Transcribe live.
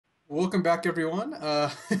Welcome back, everyone.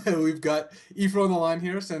 We've got Ephro on the line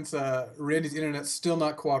here since Randy's internet's still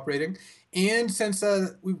not cooperating. And since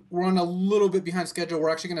we're on a little bit behind schedule, we're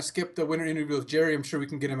actually going to skip the winter interview with Jerry. I'm sure we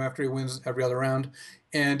can get him after he wins every other round.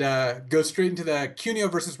 And go straight into the Cuneo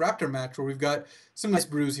versus Raptor match where we've got some nice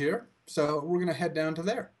brews here. So we're going to head down to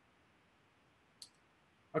there.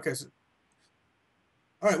 Okay, so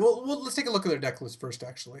all right, well, let's take a look at their deck list first,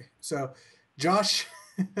 actually. So Josh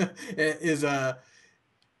is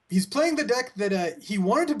he's playing the deck that he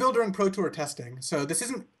wanted to build during Pro Tour testing. So this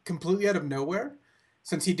isn't completely out of nowhere,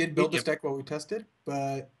 since he did build this Yep. deck while we tested.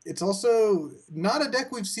 But it's also not a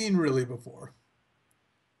deck we've seen really before.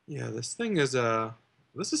 Yeah, this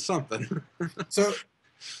is something. So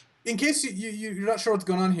in case you're not sure what's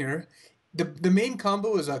going on here, the main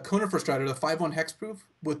combo is a Conifer Strider, the 5/1 hexproof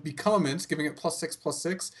with Become Immense, giving it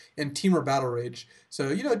 +6/+6, and Teamer Battle Rage.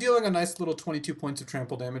 So dealing a nice little 22 points of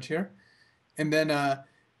trample damage here. And then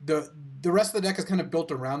the rest of the deck is kind of built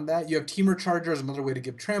around that. You have Teamer Charger as another way to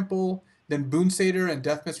give trample, then Boon Satyr and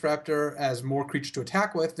Death Mist Raptor as more creatures to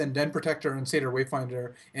attack with, then Den Protector and Satyr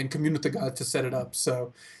Wayfinder and Commune with the Gods to set it up.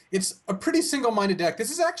 So it's a pretty single-minded deck. This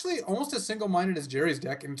is actually almost as single-minded as Jerry's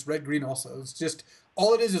deck, and it's red-green also. It's just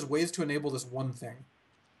all it is ways to enable this one thing.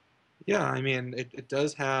 Yeah, I mean, it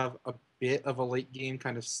does have a bit of a late game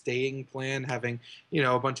kind of staying plan, having,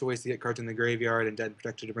 a bunch of ways to get cards in the graveyard and Den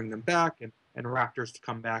Protector to bring them back, and Raptors to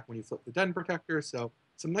come back when you flip the Den Protector. So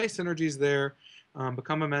some nice synergies there.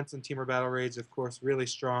 Become Immense and Teamer Battle Raids, of course, really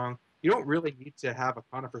strong. You don't really need to have a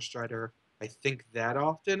Conifer Strider, I think, that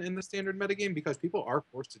often in the standard metagame because people are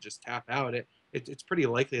forced to just tap out. It's pretty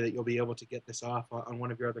likely that you'll be able to get this off on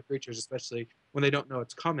one of your other creatures, especially when they don't know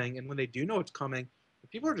it's coming. And when they do know it's coming,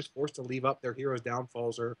 people are just forced to leave up their hero's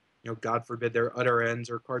downfalls or, God forbid, their utter ends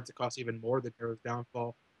or cards that cost even more than hero's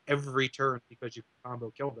downfall every turn because you can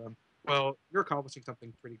combo kill them. Well, you're accomplishing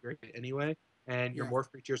something pretty great anyway, and your Yeah. morph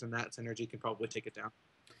creatures and that synergy can probably take it down.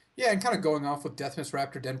 Yeah, and kind of going off with Deathmist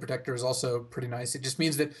Raptor Den Protector is also pretty nice. It just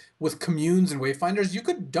means that with communes and wayfinders, you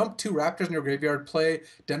could dump two raptors in your graveyard, play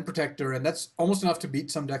Den Protector, and that's almost enough to beat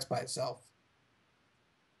some decks by itself.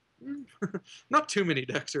 Not too many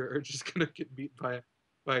decks are just going to get beat by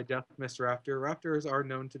a Death Mist Raptor. Raptors are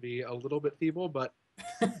known to be a little bit feeble, but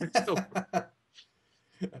they're still.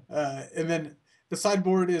 And then the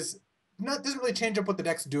sideboard is not doesn't really change up what the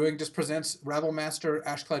deck's doing. Just presents Rabblemaster,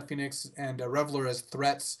 Ashclad Phoenix, and Reveler as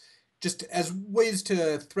threats, just as ways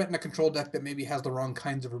to threaten a control deck that maybe has the wrong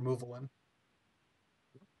kinds of removal in.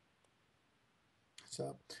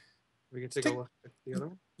 So We can let's take a take look at the other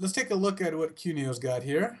one. let's take a look at what Cuneo's got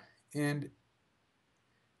here, and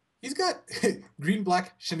he's got green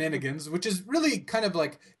black shenanigans, which is really kind of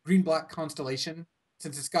like green black constellation,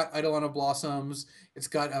 since it's got Eidolon of Blossoms, it's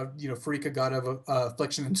got a Pharika God of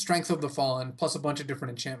Affliction and Strength of the Fallen, plus a bunch of different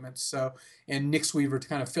enchantments. So and Nyx Weaver to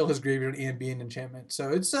kind of fill his graveyard and be an enchantment. So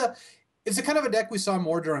it's a kind of a deck we saw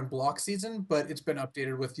more during block season, but it's been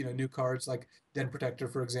updated with new cards like Den Protector,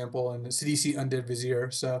 for example, and the Sidisi Undead Vizier.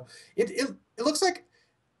 So it looks like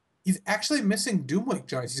he's actually missing Doomwake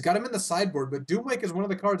Giants. He's got him in the sideboard, but Doomwake is one of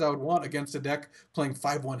the cards I would want against a deck playing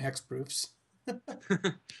 5/1 hexproofs.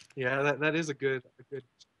 Yeah, that is a good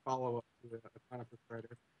follow up to a Conifer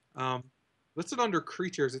Strider. Um, Listed under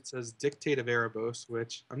creatures, it says Dictate of Erebos,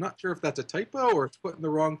 which I'm not sure if that's a typo or it's put in the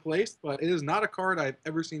wrong place, but it is not a card I've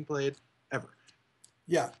ever seen played ever.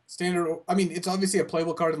 Yeah, standard. I mean, it's obviously a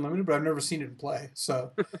playable card in limited, but I've never seen it in play.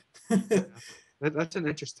 So, Yeah, that's an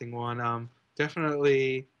interesting one.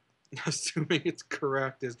 Definitely, assuming it's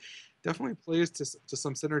correct, is definitely plays to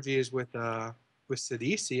some synergies with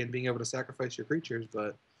Sidisi and being able to sacrifice your creatures,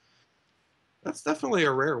 but that's definitely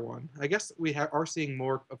a rare one. I guess are seeing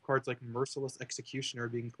more of cards like Merciless Executioner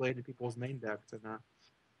being played in people's main decks, and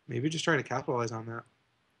maybe just trying to capitalize on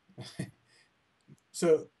that.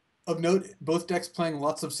 so of note, both decks playing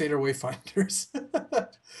lots of Satyr Wayfinders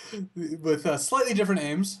with slightly different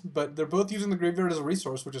aims, but they're both using the graveyard as a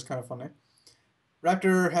resource, which is kind of funny.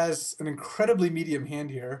 Raptor has an incredibly medium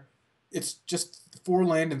hand here. It's just 4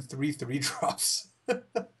 land and 3/3 drops.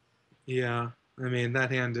 Yeah, I mean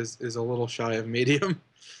that hand is a little shy of medium.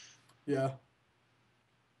 Yeah.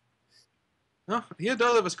 No, he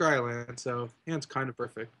does have a Scryland, so hand's kind of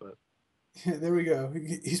perfect, but There we go.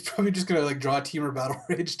 He's probably just gonna like draw a Teamer Battle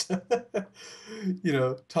Rage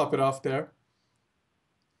to, top it off there.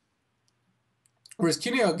 Whereas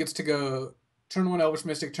Cuneo gets to go turn one Elvish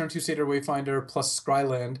Mystic, turn two Satyr Wayfinder plus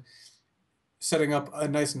Scryland, setting up a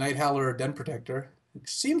nice Night Howler or Den Protector, which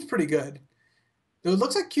seems pretty good. Though it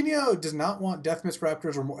looks like Cuneo does not want Death Mist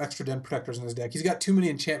Raptors or more extra Den Protectors in his deck. He's got too many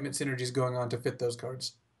enchantment synergies going on to fit those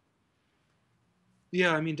cards.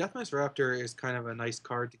 Yeah, I mean, Deathmatch Raptor is kind of a nice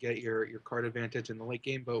card to get your card advantage in the late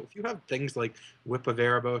game, but if you have things like Whip of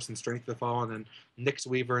Erebos and Strength of the Fallen and Nyx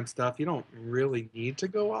Weaver and stuff, you don't really need to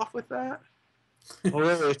go off with that.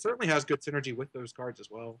 Although it certainly has good synergy with those cards as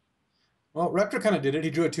well. Well, Raptor kind of did it. He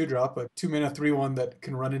drew a 2-drop, a 2-mana 3/1 that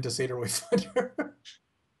can run into Satyr Wayfinder.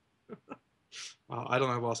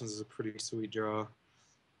 Idle Blossoms is a pretty sweet draw.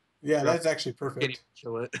 Yeah, Raptor that's actually can't even perfect.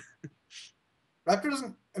 kill it. Raptor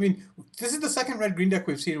doesn't. I mean, this is the second red green deck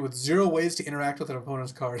we've seen with 0 ways to interact with an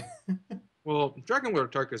opponent's card. Well, Dragon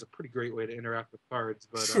Lord Tarka is a pretty great way to interact with cards,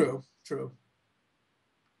 but True, true.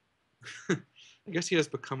 I guess he has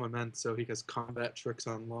become immense, so he has combat tricks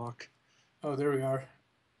on lock. Oh, there we are.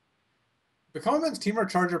 Become Immense Teamer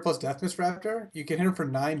Charger plus Deathmist Raptor. You can hit him for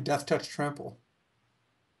 9 Death Touch Trample.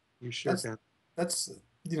 You sure That's can. that's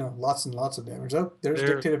lots and lots of damage. Oh, there's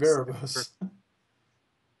There, Dictative Erebos.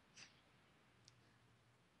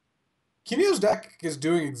 Cuneo's deck is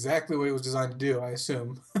doing exactly what it was designed to do, I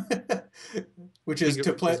assume, which you is think it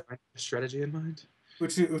to was play, designed with strategy in mind?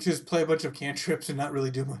 which is play a bunch of cantrips and not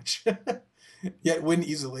really do much, yet win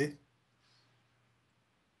easily.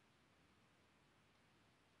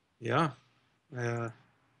 Yeah. Uh,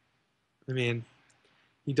 I mean,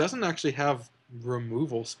 he doesn't actually have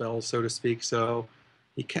removal spells, so to speak, so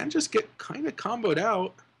he can just get kind of comboed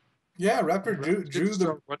out. Yeah, Raptor And drew Raptors get to drew the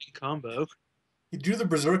start running combo. he drew the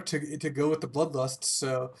Berserk to go with the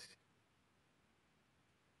Bloodlust.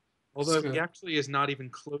 Although he So actually is not even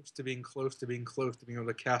close to being close to being close to being able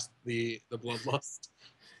to cast the Bloodlust.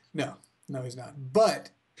 no, no, he's not.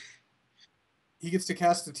 But he gets to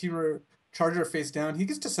cast the Teamer Charger face down. He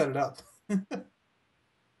gets to set it up.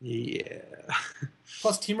 Yeah.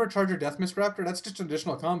 Plus Teamer Charger Deathmist Raptor. That's just an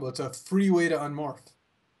additional combo. It's a free way to unmorph.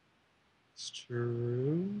 It's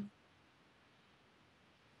true.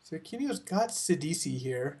 So Cuneo's got Sidisi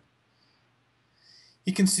here.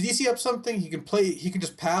 He can Sidisi up something. He can play. He can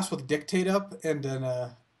just pass with Dictate up and then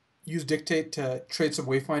use Dictate to trade some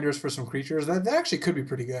Wayfinders for some creatures. That actually could be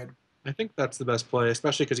pretty good. I think that's the best play,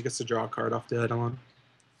 especially because he gets to draw a card off the Eidolon.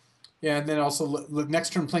 Yeah, and then also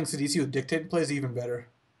next turn playing Sidisi with Dictate plays even better.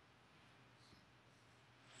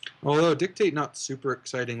 Although Dictate not super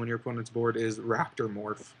exciting when your opponent's board is Raptor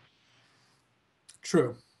Morph.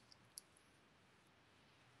 True.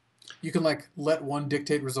 You can like let one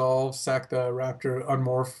Dictate resolve, sack the Raptor,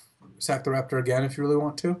 unmorph, sack the Raptor again if you really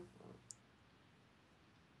want to.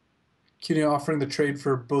 Cuneo offering the trade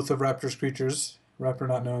for both of Raptor's creatures. Raptor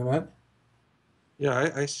not knowing that. Yeah,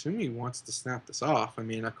 I assume he wants to snap this off. I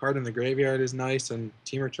mean, a card in the graveyard is nice, and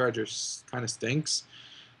Teamer Charger kind of stinks.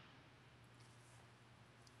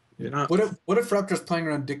 You're not. What if Raptor's playing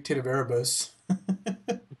around Dictative Erebos?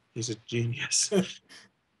 He's a genius.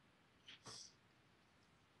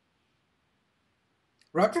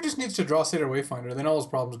 Raptor just needs to draw Satyr Wayfinder, then all his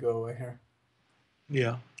problems go away here.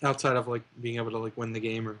 Yeah, outside of like being able to like win the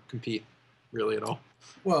game or compete, really at all.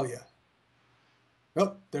 Well, yeah.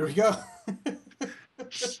 Oh, there we go.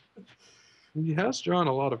 He has drawn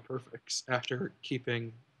a lot of perfects after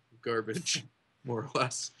keeping garbage, more or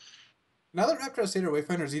less. Now that Raptor has Satyr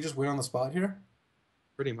Wayfinder, does he just win on the spot here?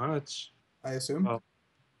 Pretty much. I assume. Well,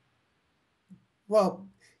 Well,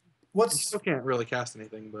 he what's still can't really cast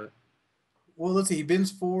anything, but well? Let's see. He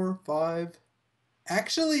bins 4, 5.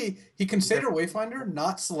 Actually, he can yeah. Satyr Wayfinder,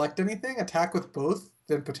 not select anything, attack with both,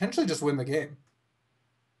 then potentially just win the game.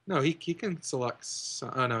 No, he can select.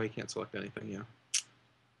 Oh no, he can't select anything. Yeah.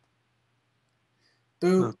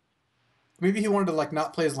 No. Though maybe he wanted to like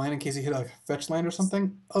not play his land in case he hit a fetch land or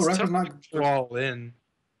something. Oh, It's Raptor's tough not. to go all in,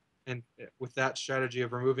 and with that strategy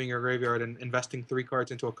of removing your graveyard and investing 3 cards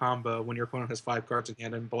into a combo when your opponent has 5 cards in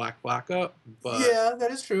hand and black up. But Yeah, that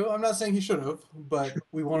is true. I'm not saying he should have, but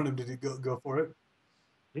we wanted him to go for it.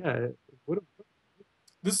 yeah, it would have.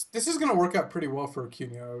 This is going to work out pretty well for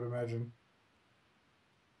Cuneo, I would imagine.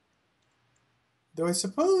 Though I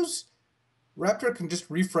suppose Raptor can just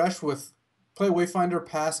refresh with play Wayfinder,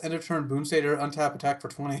 pass, end of turn, Boon Satyr, untap, attack for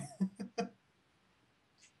 20.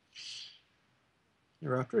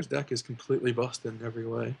 Raptor's deck is completely busted in every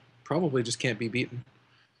way. Probably just can't be beaten.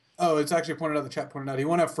 Oh, it's actually pointed out, the chat pointed out. He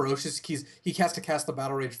won't have Ferocious Keys. He has to cast the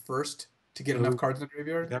Battle Rage first to get enough Oh, cards in the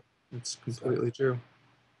graveyard. yeah, it's So, completely true.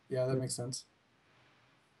 yeah, that makes sense.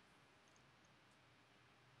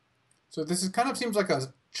 So this is kind of seems like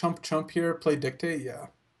a chump here. Play Dictate, yeah.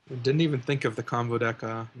 I didn't even think of the combo deck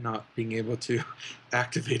not being able to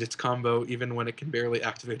activate its combo even when it can barely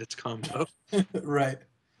activate its combo. Right.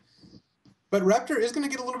 But Raptor is going to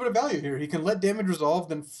get a little bit of value here. He can let damage resolve,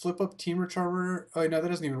 then flip up Teamer Charmer. Oh, no, that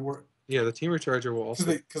doesn't even work. Yeah, the Teamer Charger will also.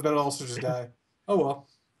 Because that'll also just die. Oh, well.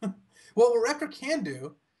 Well, what Raptor can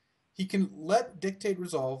do, he can let Dictate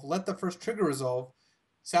resolve, let the first trigger resolve,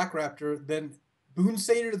 sack Raptor, then Boon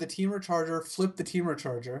Satyr to the Teamer Charger, flip the Teamer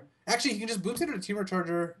Charger. Actually, he can just Boon Satyr to Teamer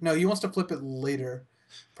Charger. No, he wants to flip it later,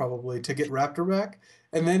 probably to get Raptor back,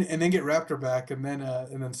 and then get Raptor back, and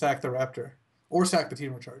then sack the Raptor or sack the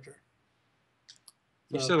Teamer Charger.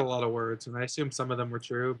 You So said a lot of words, and I assume some of them were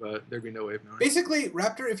true, but there'd be no way of knowing. basically,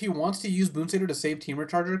 Raptor, if he wants to use Boon Satyr to save Teamer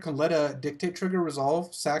Charger, can let a Dictate trigger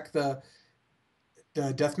resolve, sack the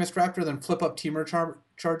Death Mist Raptor, then flip up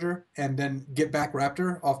Charger, and then get back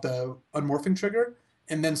Raptor off the Unmorphing trigger,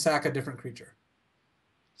 and then sack a different creature.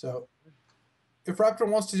 So if Raptor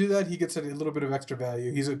wants to do that, he gets a little bit of extra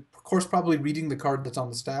value. He's, of course, probably reading the card that's on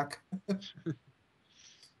the stack.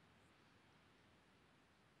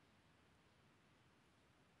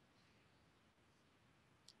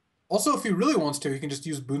 Also, if he really wants to, he can just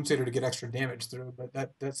use Boon Satyr to get extra damage through, but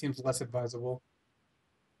that seems less advisable.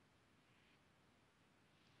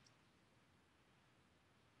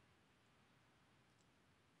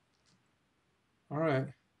 All right.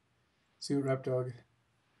 See what Rapdog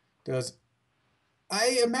does.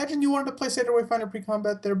 I imagine you wanted to play Satyr Wayfinder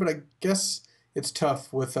pre-combat there, but I guess it's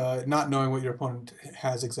tough with not knowing what your opponent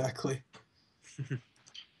has exactly.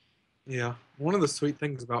 Yeah. One of the sweet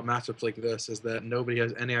things about matchups like this is that nobody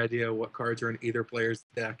has any idea what cards are in either player's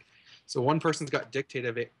deck. So one person's got Dictate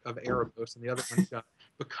of Erebos, and the other one's got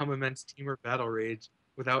Become Immense Teamer Battle Rage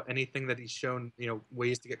without anything that he's shown,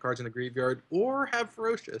 ways to get cards in the graveyard or have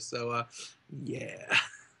Ferocious. So, yeah.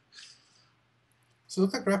 So it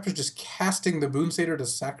looks like Raptor's just casting the Boon Satyr to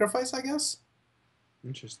sacrifice, I guess?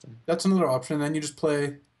 Interesting. That's another option. Then you just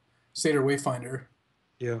play Satyr Wayfinder.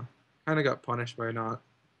 Yeah. Kind of got punished by not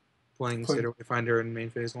playing Satyr Wayfinder in main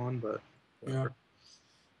phase 1, but whatever.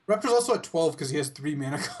 Yeah. Raptor's also at 12 because he has 3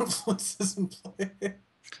 mana confluences in play.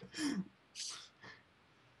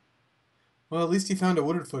 Well, at least he found a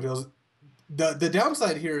Wooded Foothills. The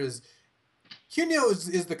downside here is Cuneo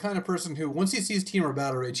is the kind of person who, once he sees Teamer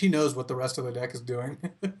Battle Rage, he knows what the rest of the deck is doing.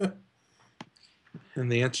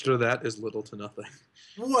 And the answer to that is little to nothing.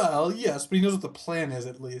 Well, yes, but he knows what the plan is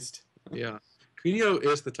at least. Yeah. Cuneo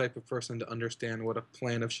is the type of person to understand what a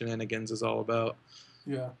plan of shenanigans is all about.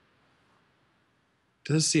 Yeah.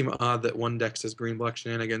 It does seem odd that one deck says green-black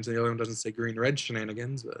shenanigans and the other one doesn't say green-red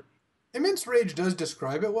shenanigans, but... Immense Rage does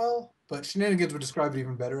describe it well, but Shenanigans would describe it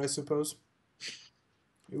even better, I suppose.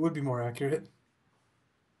 It would be more accurate.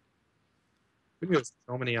 Cuneo has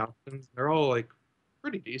so many options. They're all,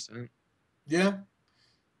 pretty decent. Yeah.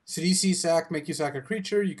 CDC sack, make you sack a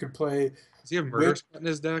creature. You could play... Does he have Murder Scut in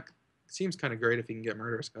his deck? It seems kind of great if he can get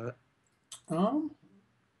Murder Scut.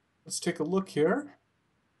 Let's take a look here.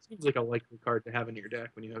 Seems like a likely card to have in your deck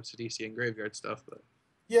when you have CDC and graveyard stuff, but...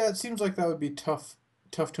 Yeah, it seems like that would be tough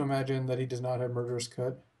to imagine that he does not have Murderous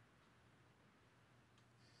Cut.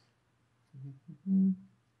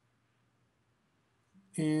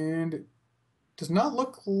 And it does not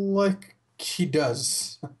look like he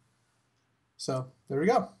does. So, there we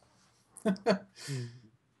go.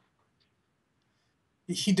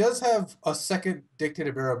 He does have a second Dictate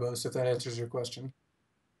of Erebos, if that answers your question.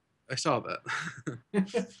 I saw that.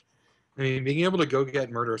 I mean, being able to go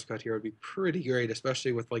get Murderous Cut here would be pretty great,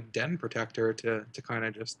 especially with Den Protector to kind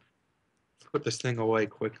of just put this thing away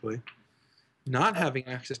quickly. Not having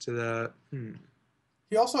access to that.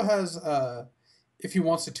 He also has, if he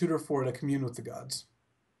wants to tutor for it, a Commune with the Gods.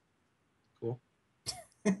 Cool.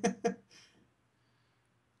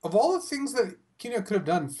 Of all the things that Cuneo could have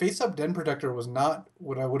done, Face Up Den Protector was not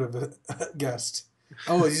what I would have guessed.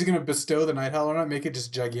 Oh, is he going to bestow the Night Howler on it, make it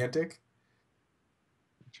just gigantic?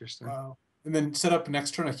 Interesting. Wow. And then set up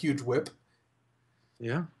next turn a huge whip.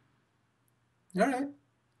 Yeah. All right.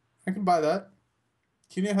 I can buy that.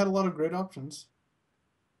 Cuneo had a lot of great options.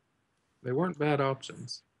 They weren't bad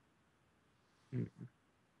options.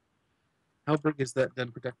 How big is that Den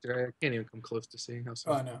Protector? I can't even come close to seeing how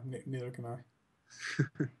small. Oh, no. Neither can I.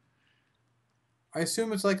 I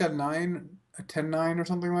assume it's like a 10-9 or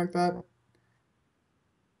something like that.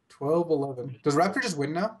 12-11. Does Raptor just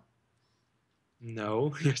win now? No,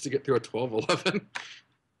 he has to get through a 12-11.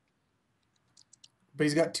 But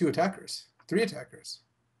he's got 2 attackers. 3 attackers.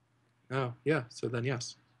 Oh, yeah. So then,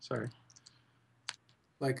 yes. Sorry.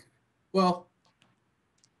 Well,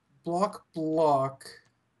 block.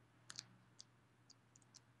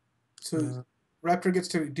 So Raptor gets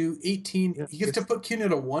to do 18. Yeah, he gets to put Cuneo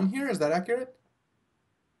to 1 here? Is that accurate?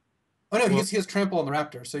 Oh, no, he has trample on the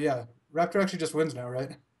Raptor. So, yeah. Raptor actually just wins now,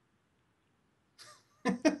 right?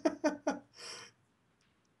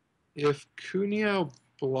 If Cuneo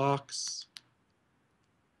blocks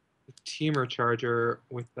the Teamer Charger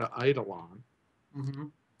with the Eidolon,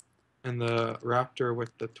 And the Raptor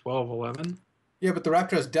with the 12-11. Yeah, but the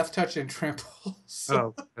Raptor has Death Touch and Trample.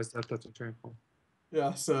 So, Oh, that's a trample.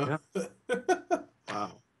 yeah, so Yeah.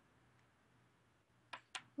 Wow.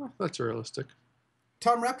 Well, that's realistic.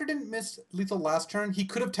 Tom Raptor didn't miss lethal last turn. He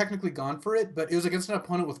could have technically gone for it, but it was against an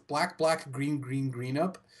opponent with black, black, green, green, green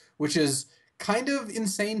up, which is kind of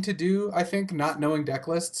insane to do, I think, not knowing deck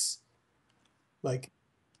lists. Like,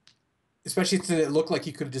 especially since it looked like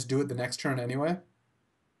he could just do it the next turn anyway.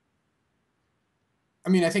 I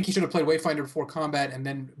mean, I think he should have played Wayfinder before combat, and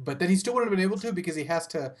then, but then he still wouldn't have been able to because he has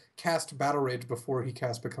to cast Battle Rage before he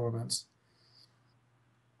casts Become Immense.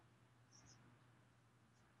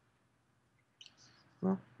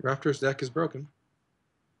 Well, Raptor's deck is broken.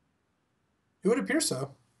 It would appear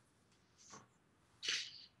so.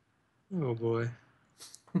 Oh boy.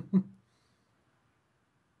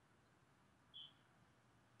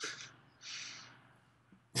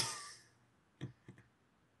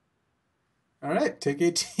 All right, take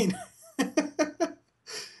 18.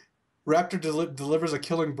 Raptor delivers a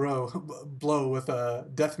killing blow with a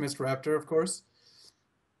Death Mist Raptor, of course.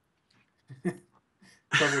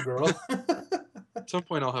 Clever girl. At some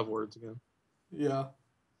point, I'll have words again. Yeah.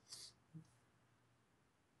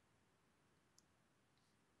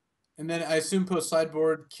 And then I assume post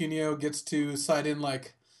sideboard, Cuneo gets to side in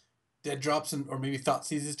like dead drops and or maybe thought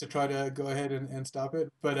seizes to try to go ahead and stop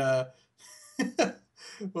it. But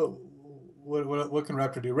what can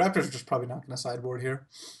Raptor do? Raptor's just probably not going to sideboard here.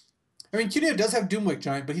 I mean, Cuneo does have Doomwake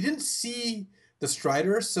Giant, but he didn't see the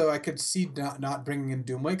Strider, so I could see not bringing in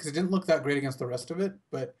Doomwake because it didn't look that great against the rest of it.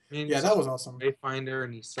 But I mean, you yeah, saw that was awesome. Wayfinder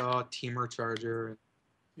and you saw Teamer Charger. And,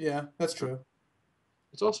 Yeah, that's true.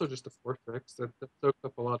 it's also just a 4/6 that soaks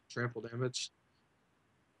up a lot of trample damage.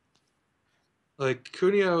 Like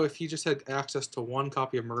Cuneo, if he just had access to one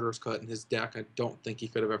copy of Murder's Cut in his deck, I don't think he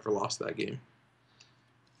could have ever lost that game.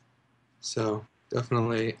 So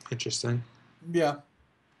definitely interesting. Yeah,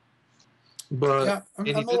 But yeah, I'm and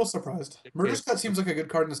he a did little surprised. dictate Murder's it. Cut seems like a good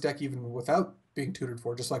card in this deck even without being tutored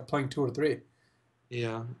for, just like playing 2 or 3.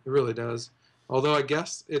 Yeah, it really does. Although I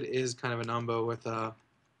guess it is kind of a numbo with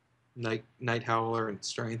Night Howler and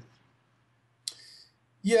Strength.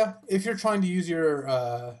 Yeah, if you're trying to use your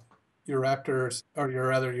Raptors or your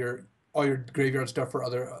rather your all your graveyard stuff for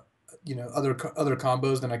other other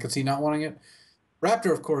combos, then I could see not wanting it.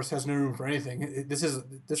 Raptor, of course, has no room for anything. This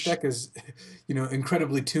deck is,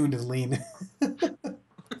 incredibly tuned and lean.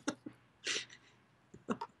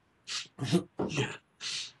 Yeah.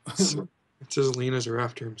 It's as lean as a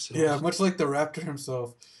Raptor Yeah, himself. much like the Raptor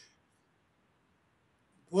himself.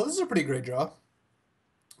 Well, this is a pretty great draw.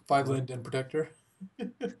 5 land Den Protector.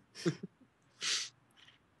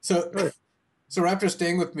 So, Right. so Raptor's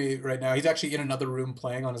staying with me right now. He's actually in another room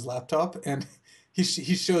playing on his laptop, and he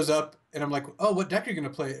shows up, and I'm like, "Oh, what deck are you gonna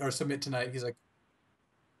play or submit tonight?" He's like,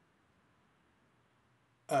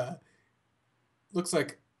 uh, "Looks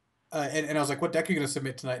like," and I was like, "What deck are you gonna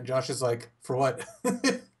submit tonight?" And Josh is like, "For what?"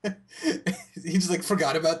 He just like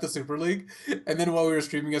forgot about the Super League, and then while we were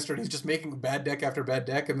streaming yesterday, he's just making bad deck after bad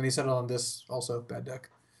deck, and then he settled on this also bad deck.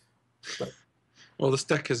 But Well, this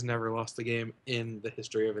deck has never lost a game in the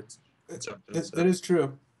history of its conception. that So is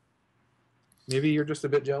true. maybe you're just a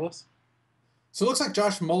bit jealous. So it looks like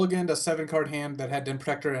Josh mulliganed a 7 card hand that had Den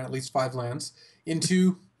Protector and at least 5 lands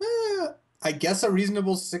into, I guess, a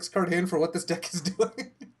reasonable 6 card hand for what this deck is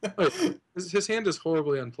doing. Oh, yeah. His hand is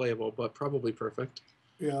horribly unplayable, but probably perfect.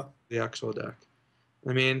 Yeah. The actual deck.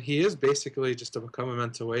 I mean, he is basically just a Become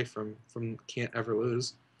Immense away from can't ever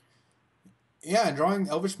lose. Yeah, and drawing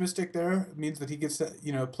Elvish Mystic there means that he gets to,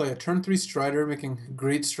 play a turn 3 Strider, making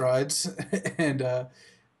great strides, and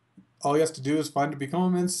all he has to do is find a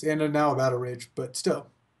Become Immense and now a Battle Rage, but still.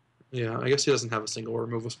 Yeah, I guess he doesn't have a single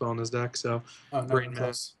removal spell in his deck, so Oh, not Brain even Mag,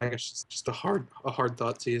 close. I guess it's just a hard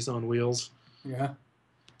thought seize on wheels. Yeah.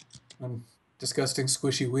 And disgusting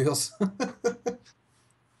squishy wheels.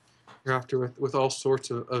 Raptor with all sorts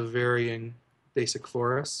of varying basic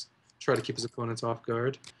forests, try to keep his opponents off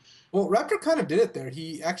guard. Well, Raptor kind of did it there.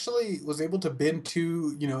 He actually was able to bin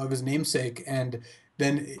 2, of his namesake, and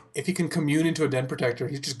then if he can commune into a Den Protector,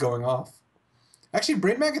 he's just going off. Actually,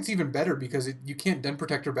 Brain Maggot's even better because you can't Den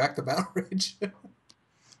Protector back the Battle Rage.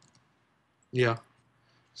 Yeah,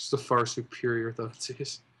 just a far superior thought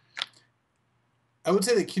seize. I would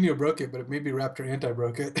say that Cuneo broke it, but maybe Raptor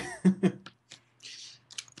anti-broke it.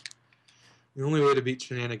 The only way to beat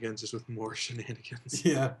shenanigans is with more shenanigans.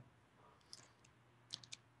 Yeah.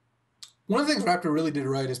 One of the things Raptor really did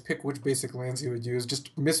right is pick which basic lands he would use.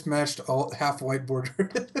 Just mismatched all half white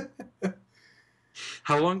border.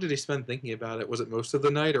 How long did he spend thinking about it? Was it most of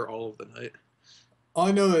the night or all of the night? All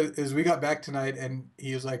I know is we got back tonight, and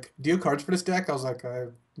he was like, "Do you have cards for this deck?" I was like, "I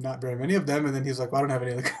have not very many of them." And then he was like, "Well, I don't have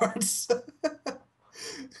any of the cards."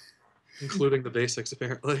 Including the basics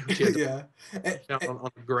apparently, which he had to Yeah, he found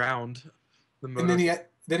on the ground. The and motos.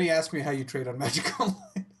 then he asked me how you trade on Magic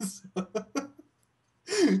Online. So,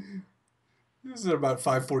 this is about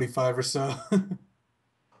 5:45 or so.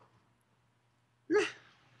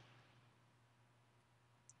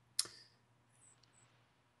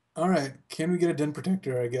 All right, can we get a den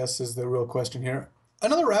protector? I guess is the real question here.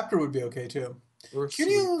 Another raptor would be okay too. Or sweet,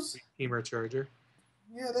 Cuneo's, sweet Teamer Charger.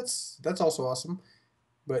 yeah, that's also awesome,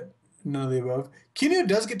 but none of the above. Cuneo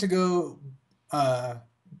does get to go uh,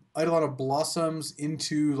 Eidolon of Blossoms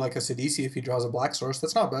into like a Sidisi if he draws a black source.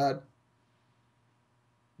 That's not bad.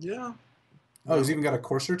 Yeah. Oh, he's No. even got a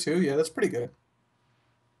Courser too. Yeah, that's pretty good.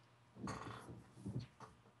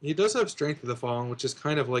 He does have Strength of the Fallen, which is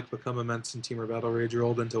kind of like Become Immense and Teamer Battle Rage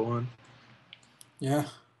rolled into one. Yeah.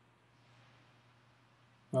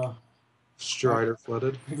 Well, I, Strider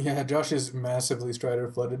flooded. yeah, Josh is massively Strider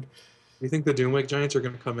flooded. Do you think the Doomwake Giants are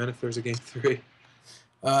going to come in if there's a game three?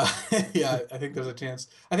 Uh, yeah, I think there's a chance.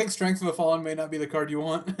 I think Strength of the Fallen may not be the card you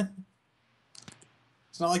want.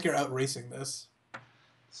 It's not like you're out racing this.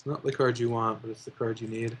 It's not the card you want, but it's the card you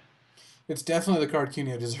need. It's definitely the card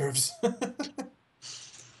Cuneo deserves.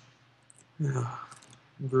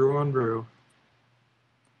 Brew on brew.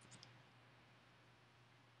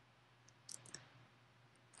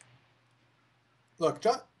 Look,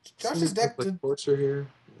 Josh's Somebody deck like did. Forcer here.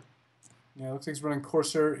 Yeah, looks like he's running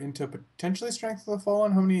Courser into potentially Strength of the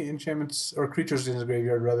Fallen. How many enchantments or creatures in his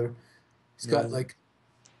graveyard, rather? He's got Yeah. like,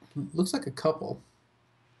 looks like a couple.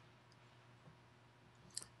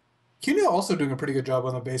 Cuneo also doing a pretty good job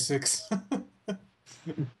on the basics.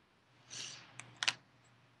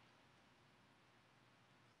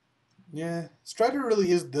 Yeah, Strider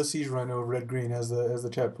really is the siege rhino of red green, as the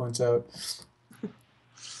chat points out.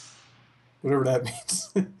 Whatever that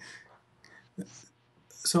means.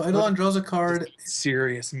 So Eidolon draws a card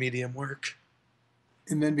Serious medium work.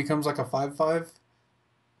 and then becomes like a 5/5.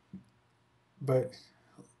 But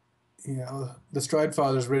the Stride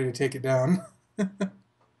Father's ready to take it down.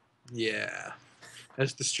 Yeah.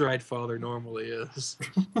 As the Stride Father normally is.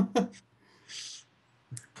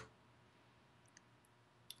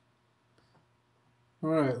 All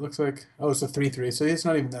right, looks like it's a 3/3, so it's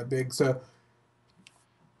not even that big. So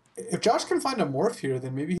if Josh can find a morph here,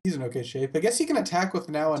 then maybe he's in okay shape. I guess he can attack with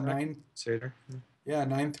now a Attack 9, Satyr. yeah,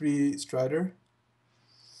 9/3 Strider.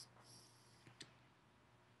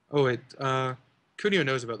 Oh wait, Cuneo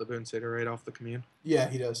knows about the Boon Satyr right off the commune. Yeah,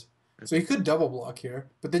 he does. So he could double block here,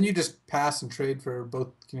 but then you just pass and trade for both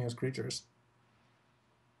Cuneo's creatures.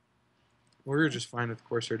 Or you're just fine with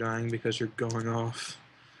Courser dying because you're going off.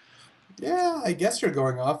 Yeah, I guess you're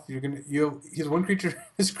going off. He has one creature in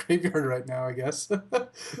his graveyard right now, I guess.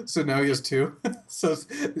 So now he has two. So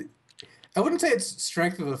I wouldn't say it's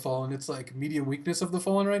strength of the fallen. It's like medium weakness of the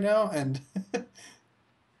fallen right now, and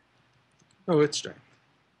Oh, it's strength.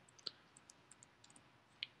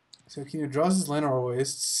 so Kino draws his Llanowar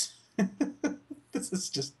Wastes. This is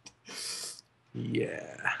just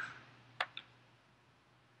Yeah.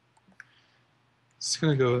 It's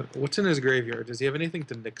gonna go. What's in his graveyard? Does he have anything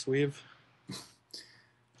to Nyx Weave?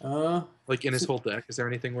 uh. Like in his whole deck? Is there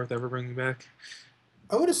anything worth ever bringing back?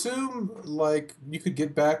 I would assume like you could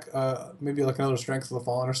get back maybe like another strength of the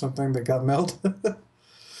fallen or something that got meld.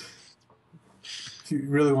 If you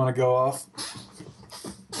really want to go off.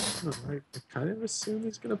 I kind of assume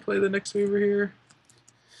he's gonna play the Nyx Weaver here.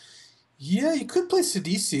 Yeah, you could play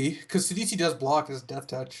Sidisi because Sidisi does block his Death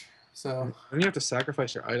Touch. So Then you have to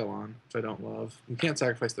sacrifice your Eidolon, which I don't love. You can't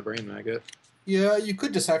sacrifice the Brain Maggot. yeah, you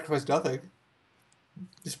could just sacrifice nothing.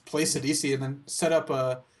 Just play Sidisi and then set up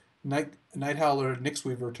a Night Howler Nyx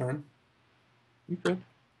Weaver turn. You could.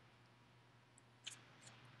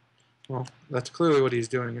 Well, that's clearly what he's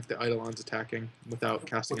doing if the Eidolon's attacking without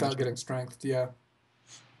casting Without getting strength. Yeah.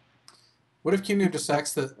 What if Cuneo just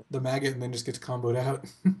sacks the maggot and then just gets comboed out?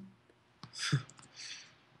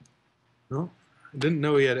 No, I didn't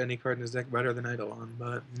know he had any card in his deck better than Eidolon,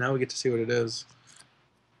 but now we get to see what it is.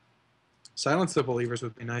 Silence the Believers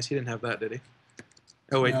would be nice. He didn't have that, did he?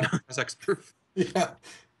 Oh wait, No. no, it's X-Proof. Yeah.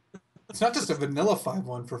 It's not just a vanilla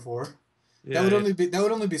 5/1 for 4. Yeah, That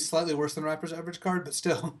would only be slightly worse than Rapper's average card, but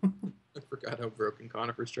still. I forgot how broken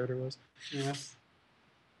Conifer Strider was. Yeah.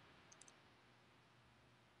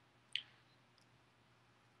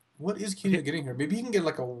 What is Cuneo getting here? Maybe you can get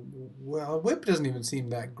like a whip doesn't even seem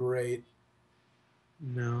that great.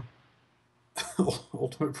 No.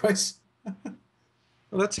 Ultimate price.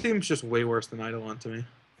 Well, that seems just way worse than Eidolon to me.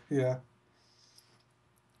 Yeah.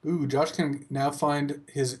 Ooh, Josh can now find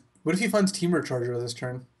his. What if he finds Teamer Charger this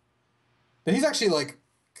turn? Then he's actually like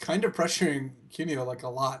kind of pressuring Cuneo like a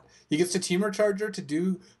lot. He gets to Teamer Charger to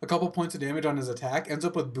do a couple points of damage on his attack, ends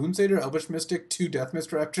up with Boon Satyr, Elvish Mystic, two Death Mist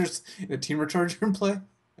Raptors, and a Teamer Charger in play.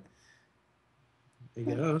 I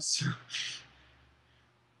guess.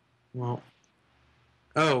 Well,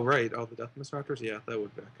 oh right, all the Death Mist Raptors. Yeah, that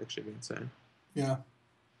would actually be insane. Yeah.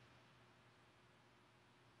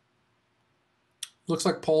 Looks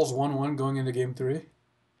like Paul's 1-1 going into game three.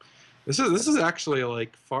 This is actually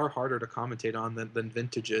like far harder to commentate on than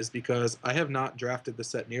Vintage is because I have not drafted the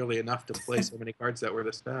set nearly enough to play so many cards that were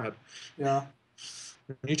this bad. Yeah.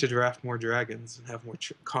 I need to draft more dragons and have more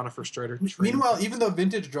Conifer Strider train. Meanwhile, even though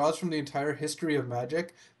Vintage draws from the entire history of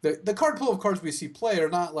Magic, the card pool of cards we see play are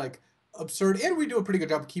not like absurd, and we do a pretty good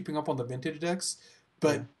job of keeping up on the Vintage decks. Yeah.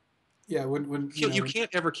 But yeah, when You can't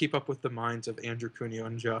ever keep up with the minds of Andrew Cuneo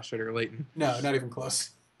and Josh Utter-Leyton. no, not even close.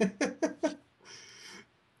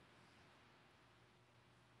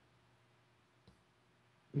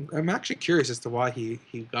 I'm actually curious as to why he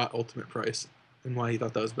got Ultimate Price and why he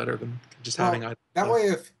thought that was better than just having Well, either that stuff.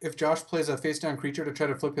 way, if Josh plays a face down creature to try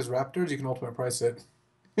to flip his Raptors, you can ultimate price it.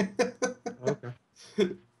 Okay.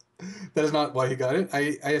 That is not why he got it.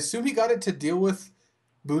 I assume he got it to deal with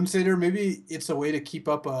Boon Satyr. Maybe it's a way to keep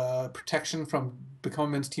up protection from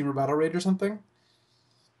Become Men's Teamer Battle Raid or something.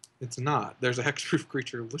 It's not. There's a hexproof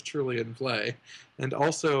creature literally in play. And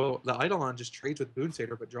also, the Eidolon just trades with Boon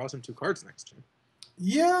Satyr but draws him 2 cards next turn.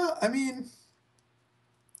 Yeah, I mean,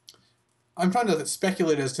 I'm trying to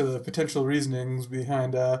speculate as to the potential reasonings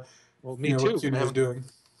behind, Well, me what too, but Cuneo is doing.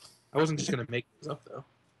 I wasn't just going to make things up, though,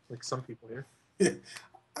 like some people here.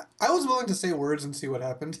 I was willing to say words and see what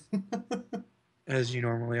happened. As you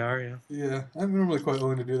normally are, yeah. Yeah, I'm normally quite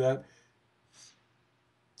willing to do that.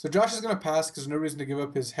 So Josh is going to pass because there's no reason to give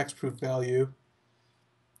up his hexproof value.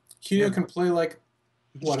 Cuneo Yeah, can play like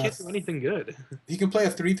you just what can't do anything good. he can play a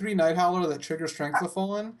 3/3 Night Howler that triggers Strength of the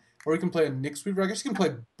Fallen, or he can play a Nyx Weaver. I guess he can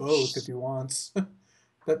play both if he wants.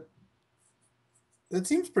 that that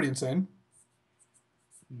seems pretty insane.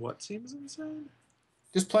 What seems insane?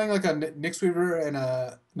 Just playing like a Nyx Weaver and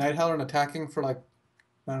a Night Howler and attacking for like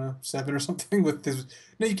I don't know 7 or something with his.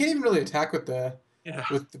 No, you can't even really attack Yeah.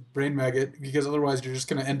 with the Brain Maggot because otherwise you're just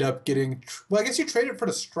going to end up getting. Well, I guess you trade it for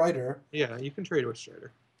the Strider. Yeah, you can trade with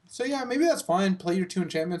Strider. So yeah, maybe that's fine. Play your 2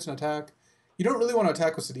 enchantments and attack. You don't really want to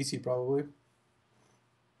attack with Sidisi probably.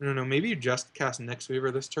 I don't know, maybe you just cast Nyx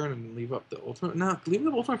Weaver this turn and leave up the Ultimate. No, leaving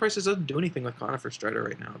the Ultimate Prices doesn't do anything with Conifer Strider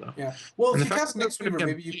right now, though. Yeah. Well, And if the you fact cast that that's Nyx going to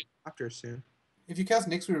Weaver, be maybe you after soon. if you cast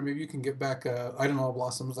Nyx Weaver, maybe you can get back Eidolon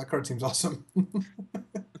Blossoms. That card seems awesome.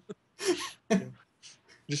 Yeah.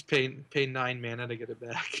 Just pay 9 mana to get it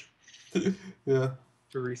back. Yeah.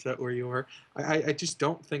 To reset where you were. I just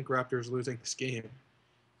don't think Raptors losing this game.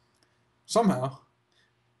 Somehow.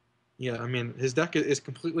 Yeah, I mean, his deck is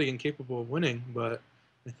completely incapable of winning, but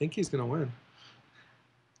I think he's going to win.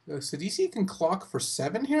 Sidisi can clock for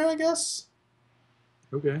 7 here, I guess.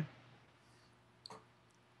 Okay.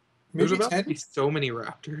 There's Maybe about to 10. be so many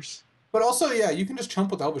Raptors. But also, yeah, you can just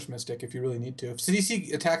chump with Elvish Mystic if you really need to. If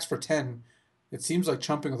Sidisi attacks for 10, it seems like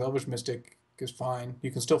chumping with Elvish Mystic is fine.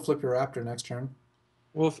 You can still flip your Raptor next turn.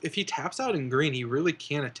 Well, if he taps out in green, he really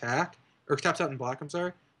can't attack. Or taps out in black, I'm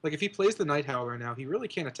sorry. Like, if he plays the Night Howler now, he really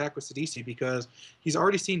can't attack with Sidisi because he's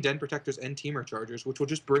already seen Den Protectors and Teamer Chargers, which will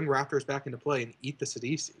just bring Raptors back into play and eat the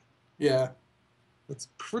Sidisi. Yeah. That's a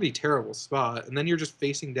pretty terrible spot. And then you're just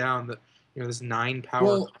facing down this 9 power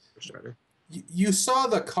Well, Strider. you saw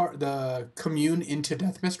the commune into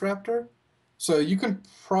Death Mist Raptor, so you can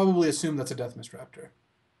probably assume that's a Death Mist Raptor.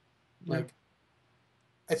 Like,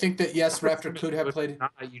 I think that yes, Raptor could have played.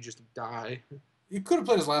 You just die. You could have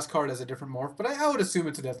played his last card as a different morph, but I would assume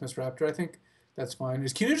it's a Death Mist Raptor. I think that's fine.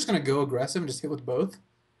 Is Cuneo just going to go aggressive and just hit with both?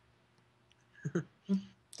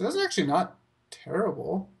 That's actually not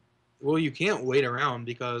terrible. Well, you can't wait around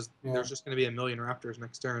because Yeah. there's just going to be a million Raptors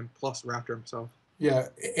next turn, plus Raptor himself. Yeah,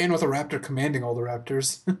 and with a Raptor commanding all the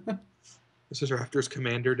Raptors. This is Raptor's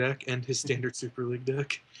Commander deck and his standard Super League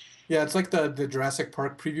deck. Yeah, it's like the Jurassic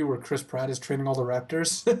Park preview where Chris Pratt is training all the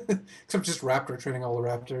Raptors, except just Raptor training all the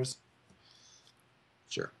Raptors.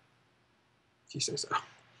 Sure. If you say so.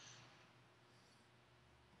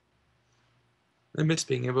 I miss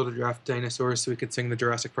being able to draft dinosaurs so we could sing the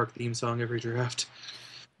Jurassic Park theme song every draft.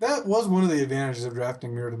 That was one of the advantages of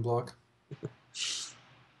drafting Mirrored and Block.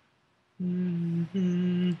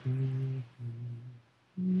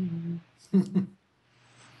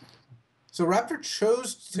 So Raptor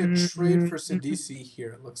chose to trade for Sidisi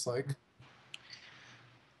here, it looks like.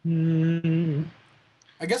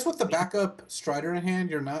 I guess with the backup Strider in hand,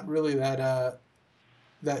 you're not really that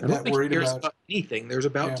I don't that think he worried cares about. about anything. There's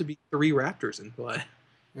about Yeah, to be 3 Raptors in play.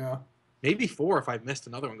 yeah. Maybe 4 if I missed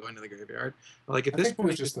another one going to the graveyard. Like at I this think it was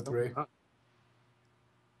point, just just the don't three. give up.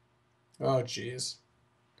 Oh, jeez.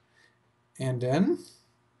 And then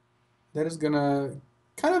that is gonna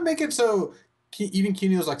kind of make it so even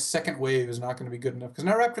Keneo's like second wave is not going to be good enough because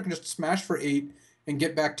now Raptor can just smash for 8 and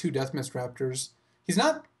get back 2 Death Mist Raptors. He's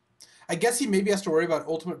not. I guess he maybe has to worry about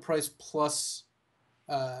ultimate price plus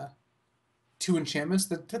uh, 2 enchantments.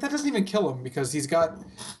 That doesn't even kill him because he's got. I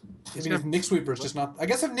He's mean, his gonna. Nyx Weaver is just not. I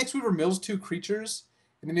guess if Nyx Weaver mills 2 creatures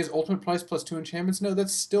and then he has ultimate price plus 2 enchantments, no,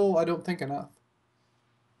 that's still I don't think enough.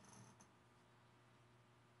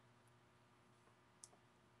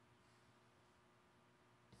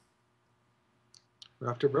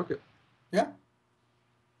 Raptor broke it. Yeah.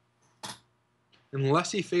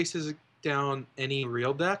 Unless he faces down any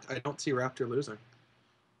real deck, I don't see Raptor losing.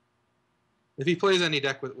 If he plays any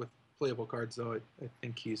deck with playable cards, though, I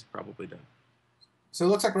think he's probably done. So it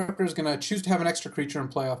looks like Raptor is going to choose to have an extra creature in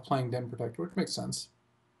play off playing Den Protector, which makes sense.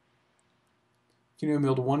 Cuneo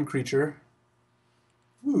milled 1 creature.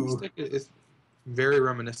 This Ooh. deck is very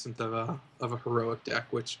reminiscent of a heroic deck,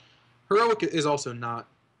 which heroic is also not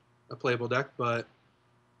a playable deck, but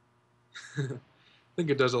I think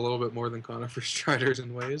it does a little bit more than Conifer Striders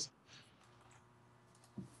in ways.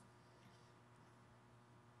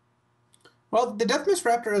 Well, the Death Mist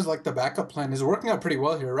Raptor as like the backup plan is working out pretty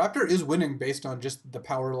well here. Raptor is winning based on just the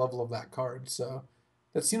power level of that card, so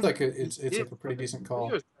that seems like it's It, like a pretty but decent call.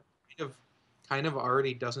 Cuneo kind of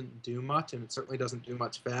already doesn't do much, and it certainly doesn't do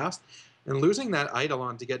much fast. And losing that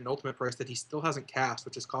Eidolon to get an ultimate price that he still hasn't cast,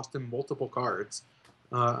 which has cost him multiple cards,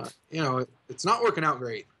 it's not working out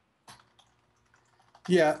great.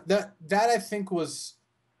 Yeah, that I think was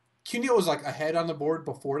Cuneo was like ahead on the board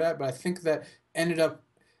before that, but I think that ended up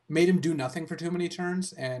made him do nothing for too many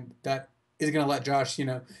turns, and that is going to let Josh,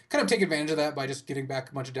 kind of take advantage of that by just getting back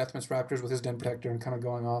a bunch of Death Mist Raptors with his Den Protector and kind of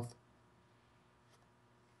going off.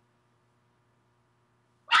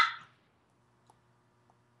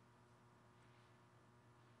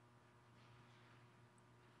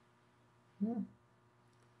 Yeah.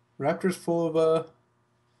 Raptors full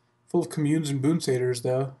of communes and boon satyrs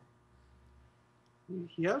though.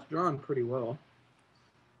 He has drawn pretty well,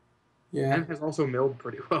 Yeah. and has also milled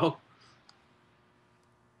pretty well.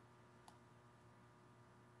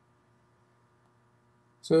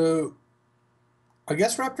 So I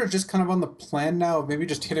guess Raptors just kind of on the plan now of maybe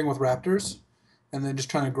just hitting with Raptors and then just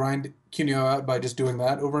trying to grind Cuneo out by just doing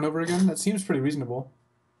that over and over again. That seems pretty reasonable.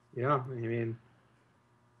 Yeah, I mean,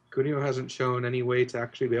 Cuneo hasn't shown any way to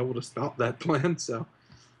actually be able to stop that plan, so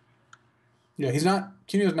Yeah,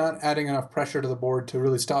 Cuneo's not adding enough pressure to the board to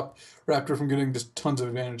really stop Raptor from getting just tons of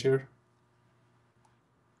advantage here.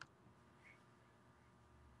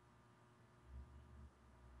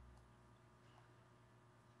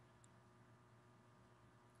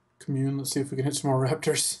 Commune, let's see if we can hit some more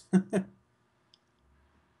Raptors.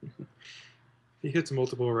 he hits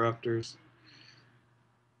multiple Raptors.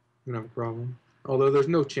 Gonna have a problem. Although there's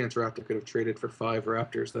no chance Raptor could have traded for 5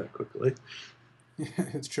 Raptors that quickly. Yeah,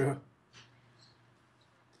 it's true.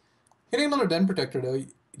 Hitting another Den Protector though.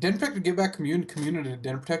 Den Protector give back commune into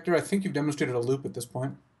Den Protector. I think you've demonstrated a loop at this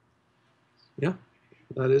point. Yeah,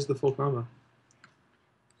 that is the full combo.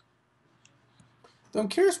 Though I'm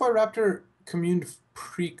curious why Raptor communed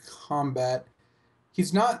pre-combat.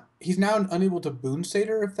 He's not. He's now unable to boon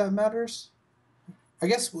satyr if that matters. I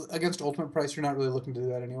guess against ultimate price, you're not really looking to do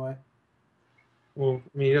that anyway. Well,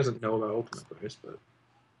 I mean, he doesn't know about Ultimate Price, but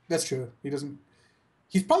That's true. He doesn't.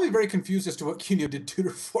 He's probably very confused as to what Cuneo did tutor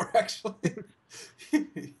for. Actually,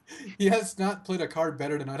 he has not played a card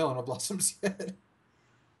better than Idolana Blossoms yet.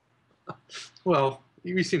 well,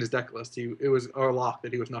 you've seen his deck list. It was our lock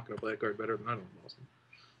that he was not going to play a card better than I don't know.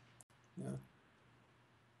 Yeah.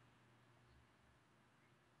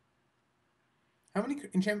 How many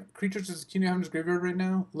enchantment creatures does Cuneo have in his graveyard right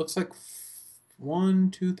now? Looks like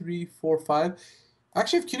 1, 2, 3, 4, 5.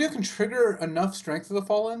 Actually, if Cuneo can trigger enough Strength of the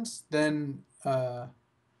Fallens, then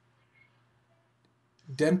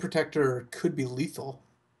Den Protector could be lethal.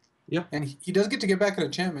 Yeah, And he does get to get back an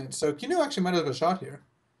enchantment, so Cuneo actually might have a shot here.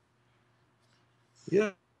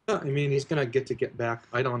 yeah. I mean, he's going to get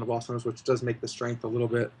back Idolana Blossoms, which does make the strength a little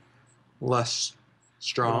bit less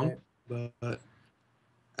strong. Right. But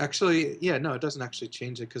actually, yeah, no, it doesn't actually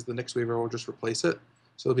change it because the Nyx Weaver will just replace it.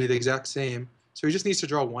 So it'll be the exact same. So he just needs to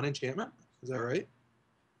draw 1 enchantment. Is that right?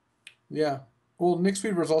 Yeah. Well, Nyx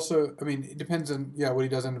Weaver is also, I mean, it depends on, yeah, what he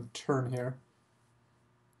does end of turn here.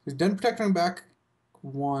 He's Den Protecting back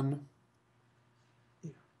 1. Yeah.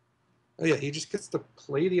 Oh, yeah, he just gets to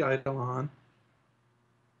play the Eidolon.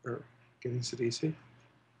 Or getting Sidisi.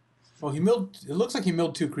 Well, he milled. It looks like he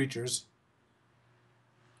milled two creatures.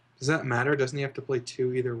 Does that matter? Doesn't he have to play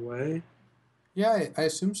two either way? Yeah, I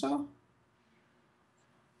assume so.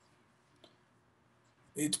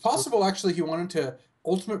 It's possible, actually, he wanted to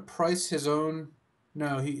ultimate price his own.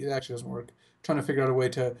 No, he it actually doesn't work. Trying to figure out a way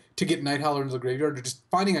to get Night Howler into the graveyard, or just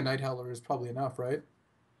finding a Night Howler is probably enough, right?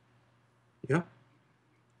 Yeah.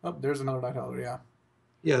 Oh, there's another Night Howler. Yeah,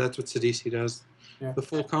 Yeah, that's what Sidisi does. yeah. The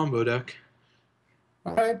full combo deck.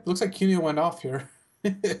 All right, looks like Cuneo went off here.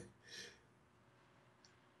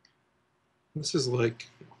 This is like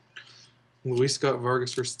Luis Scott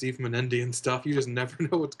Vargas or Steve Menendi and stuff. You just never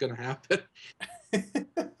know what's going to happen.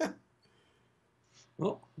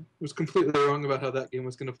 Well, I was completely wrong about how that game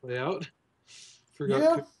was going to play out. Forgot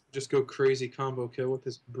Yeah, could just go crazy combo kill with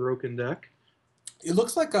his broken deck. it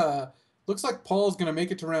looks like Paul's gonna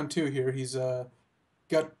make it to round two here. He's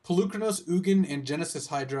got Pelucranos, Ugin, and Genesis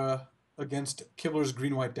Hydra against Kibler's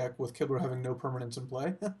green white deck, with Kibler having no permanence in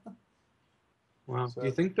play. Wow. Do you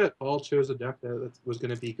So, think that Paul chose a deck that was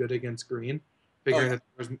going to be good against green, oh figuring yeah, that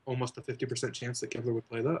there was almost a 50% chance that Kibler would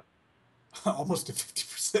play that? almost a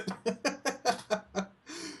 50%.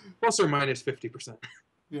 Plus or minus 50%,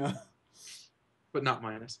 Yeah, but not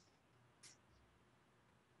minus.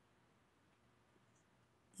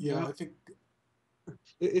 yeah, Yeah, I think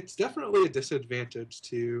it's definitely a disadvantage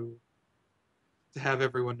to have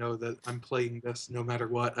everyone know that I'm playing this no matter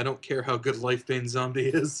what. I don't care how good Lifebane Zombie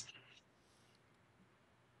is.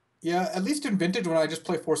 yeah. At least in Vintage, when I just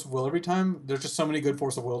play Force of Will every time, there's just so many good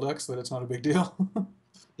Force of Will decks that it's not a big deal.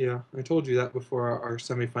 Yeah, I told you that before our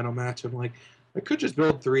semifinal match. I'm like, I could just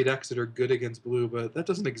build three decks that are good against blue, but that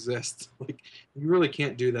doesn't exist. Like, you really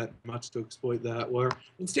can't do that much to exploit that. Where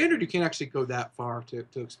in standard, you can't actually go that far to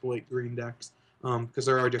exploit green decks, because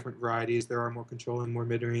there are different varieties. There are more control and more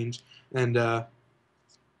mid range, and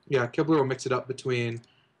yeah, Kibler will mix it up between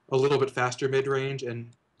a little bit faster mid range and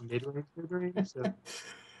mid range. So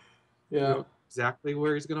you Yeah, know exactly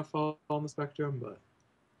where he's gonna fall on the spectrum, but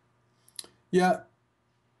yeah.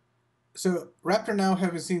 So Raptor now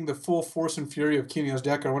having seen the full force and fury of Cuneo's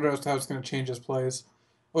deck, I wonder how it's going to change his plays.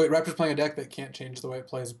 Oh wait, Raptor's playing a deck that can't change the way it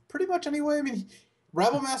plays pretty much anyway. I mean,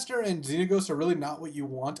 Rabblemaster and Xenagos are really not what you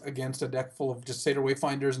want against a deck full of just Satyr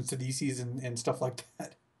Wayfinders and Sidisi's and stuff like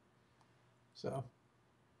that. So,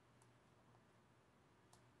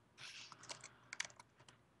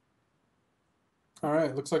 all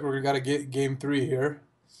right, looks like we're got to get game three here.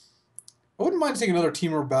 I wouldn't mind seeing another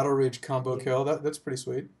Teamer Battle Rage combo yeah. kill. That's pretty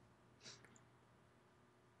sweet.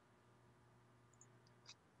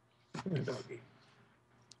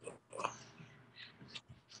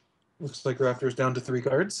 Looks like Raptors down to 3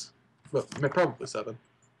 cards, but probably 7.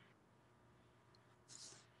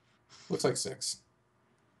 Looks like 6.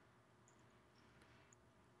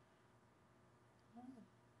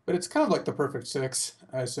 But it's kind of like the perfect 6,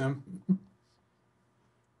 I assume.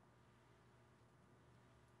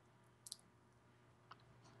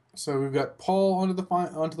 So we've got Paul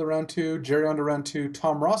onto the round two, Jerry onto round two,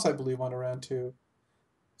 Tom Ross, I believe, onto round two.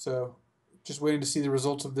 So just waiting to see the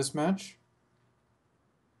results of this match.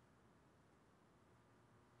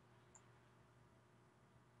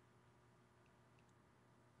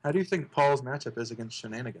 How do you think Paul's matchup is against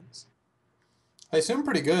Shenanigans? I assume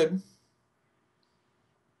pretty good.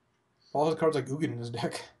 Paul has cards like Ugin in his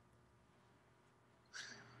deck.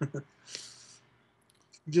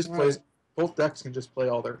 He just All plays. right. Both decks can just play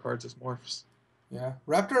all their cards as morphs. Yeah.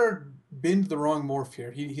 Raptor binned the wrong morph here.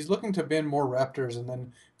 He's looking to bin more Raptors and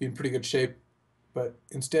then be in pretty good shape. But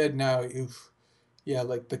instead now, oof. Yeah,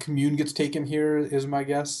 like the commune gets taken here is my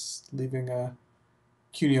guess, leaving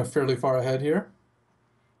Cuneo fairly far ahead here.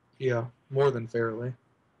 Yeah, more than fairly.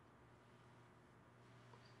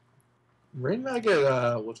 Rain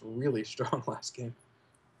Maggot was really strong last game.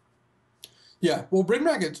 Yeah, well, Brain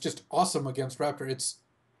Maggot's just awesome against Raptor. It's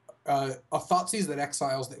a Thoughtseize that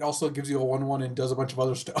exiles that also gives you a 1/1 and does a bunch of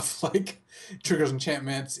other stuff, like triggers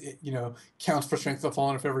enchantments, counts for Strength of the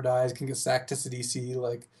Fallen if it ever dies, can get sacked to CDC,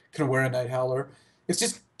 like, can wear a Night Howler. It's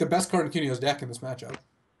just the best card in Cuneo's deck in this matchup.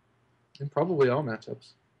 In probably all matchups.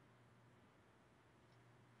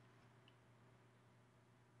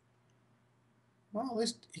 Well, at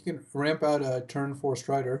least he can ramp out a turn 4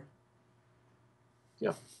 Strider.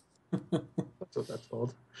 Yeah, that's what that's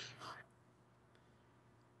called.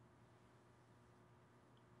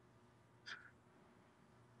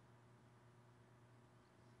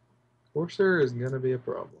 Corsair is gonna be a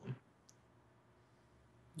problem.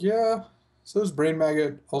 Yeah, so is Brain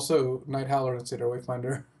Maggot, also Night Howler and Satyr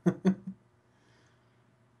Wayfinder.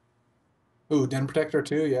 Ooh, Den Protector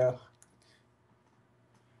too, yeah.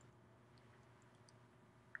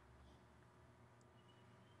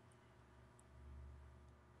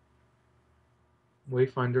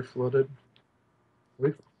 Wayfinder floated.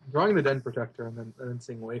 Drawing the Den Protector and then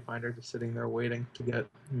seeing Wayfinder just sitting there waiting to get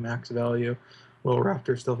max value. Well,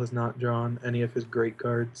 Raptor still has not drawn any of his great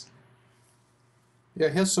cards. Yeah,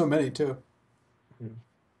 he has so many too. Hmm.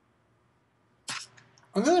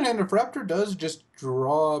 On the other hand, if Raptor does just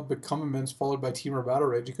draw Become Immense followed by Teamer Battle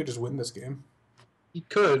Rage, he could just win this game. He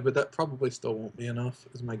could, but that probably still won't be enough,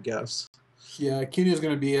 is my guess. Yeah, Cuneo's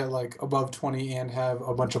going to be at like above 20 and have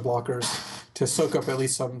a bunch of blockers to soak up at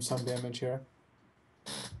least some damage here.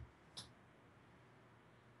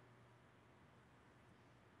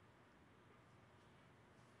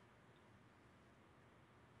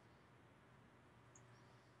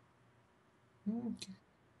 Okay.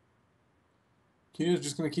 Cuneo's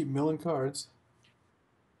just going to keep milling cards.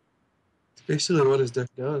 It's basically what his deck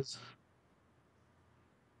does.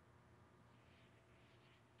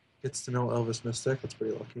 Gets to know Elvis Mystic. That's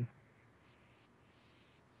pretty lucky.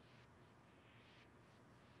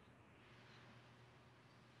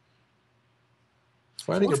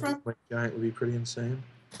 Finding a Doomlink Giant would be pretty insane.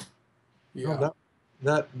 Yeah. Oh,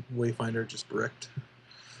 that Wayfinder just bricked.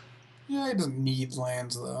 Yeah, he doesn't need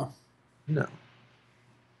lands though. No.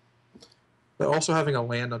 But also having a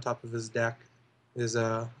land on top of his deck is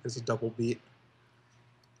a double beat.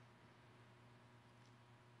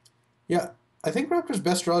 Yeah, I think Raptor's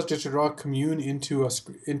best draw is just to draw a Commune into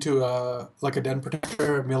a like a Den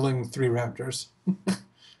Protector, milling 3 Raptors.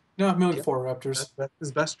 No, milling Yep. 4 Raptors. That's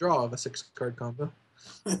his best draw of a 6-card combo.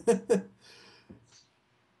 What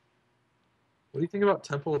do you think about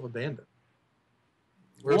Temple of Abandon?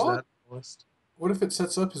 Where's that on the list? What if it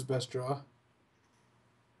sets up his best draw?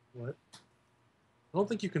 What? I don't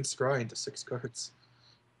think you can scry into 6 cards.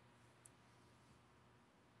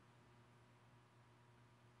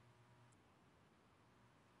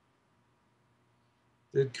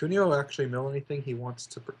 Did Cuneo actually mill anything he wants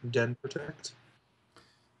to Den protect?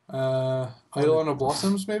 Eidolon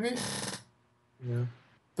Blossoms, maybe? Yeah.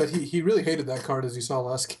 But he really hated that card, as you saw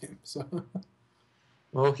last game. So.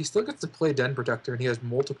 Well, he still gets to play Den Protector, and he has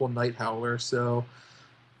multiple Night Howler, so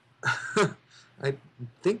I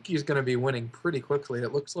think he's going to be winning pretty quickly.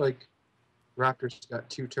 It looks like Raptors got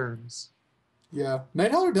 2 turns. Yeah,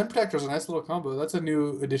 Night Howler Den Protector is a nice little combo. That's a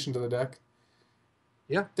new addition to the deck.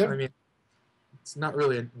 Yeah, I mean, it's not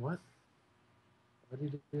really a... What? Why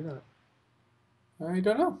did you do that? I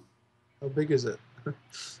don't know. How big is it?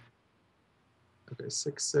 Okay,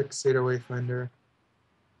 6/6 Zeta Wayfinder.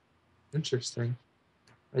 Interesting.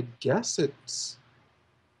 I guess it's...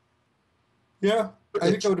 Yeah,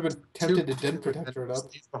 I think I would have been tempted to Den Protector it up.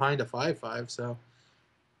 He's behind a 5/5, so...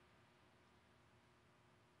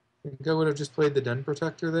 I think I would have just played the Den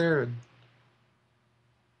Protector there and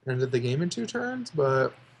ended the game in 2 turns,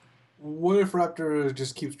 but... What if Raptor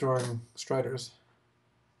just keeps drawing Striders?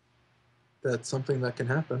 That's something that can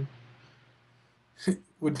happen.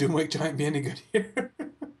 Would Doomwake Giant be any good here? It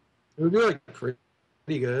would be like pretty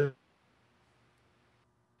good.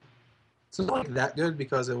 It's not like that good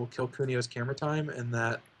because it will kill Cuneo's camera time and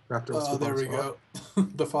that Raptor will swoop there on we spot. go.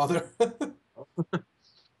 The father.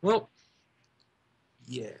 Well,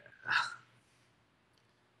 yeah.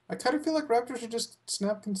 I kind of feel like Raptor should just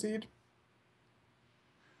snap concede.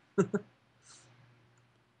 I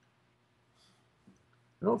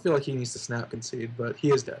don't feel like he needs to snap concede, but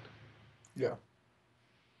he is dead. Yeah.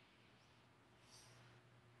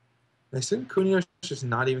 I assume Cuneo's just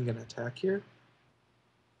not even going to attack here.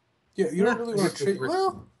 Yeah, you don't really want to trade.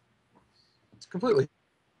 Well, it's completely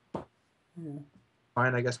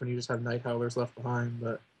fine, I guess, when you just have Night Howlers left behind,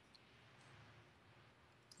 but...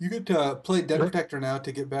 You get to play Den Protector now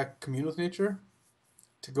to get back Commune with Nature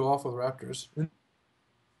to go off with Raptors.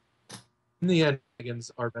 In the end,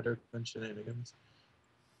 shenanigans are better than shenanigans.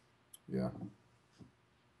 Yeah.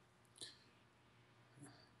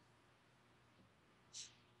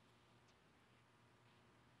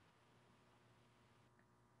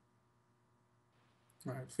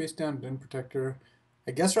 All right, face down Den Protector.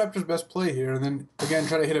 I guess Raptor's best play here, and then again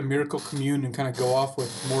try to hit a Miracle Commune and kind of go off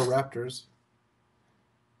with more Raptors.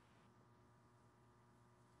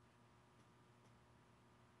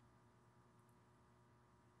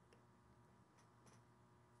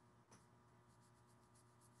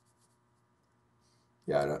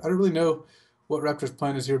 Yeah, I don't really know what Raptor's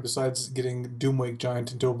plan is here besides getting Doomwake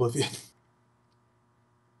Giant into Oblivion.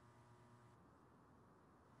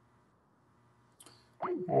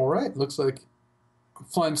 All right, looks like I'm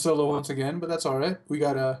flying solo once again, but that's all right. We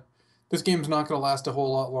got this game's not going to last a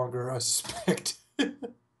whole lot longer, I suspect.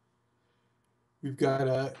 We've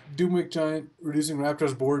got Doomwake Giant reducing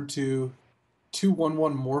Raptor's board to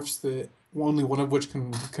 2/1/1 morphs that, only one of which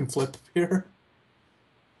can flip here.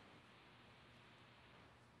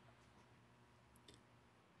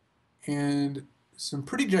 And some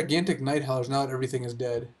pretty gigantic night howlers now that everything is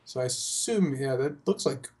dead. So I assume, yeah, that looks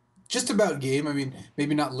like just about game. I mean,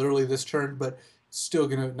 maybe not literally this turn, but still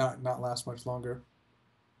gonna not last much longer.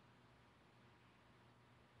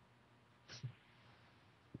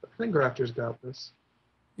 I think Raptors got this.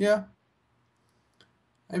 Yeah,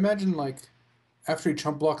 I imagine like after he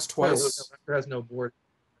chump blocks Oh, look, twice, Raptor has no board.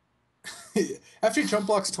 after he jump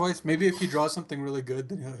blocks twice, maybe if he draws something really good,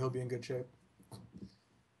 then he'll be in good shape.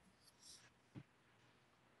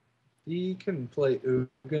 He can play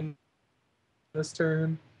Ugin this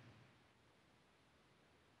turn.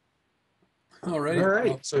 All Alrighty. right,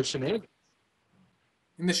 Well, so shenanigans.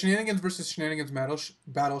 in the shenanigans versus shenanigans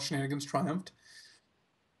battle, shenanigans triumphed.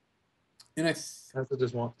 And That's what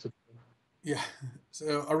just wants to. yeah.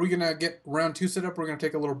 So are we gonna get round two set up? We're gonna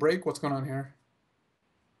take a little break. What's going on here?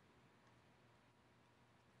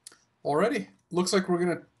 Alrighty. Looks like we're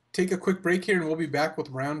gonna take a quick break here, and we'll be back with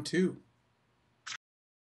round two.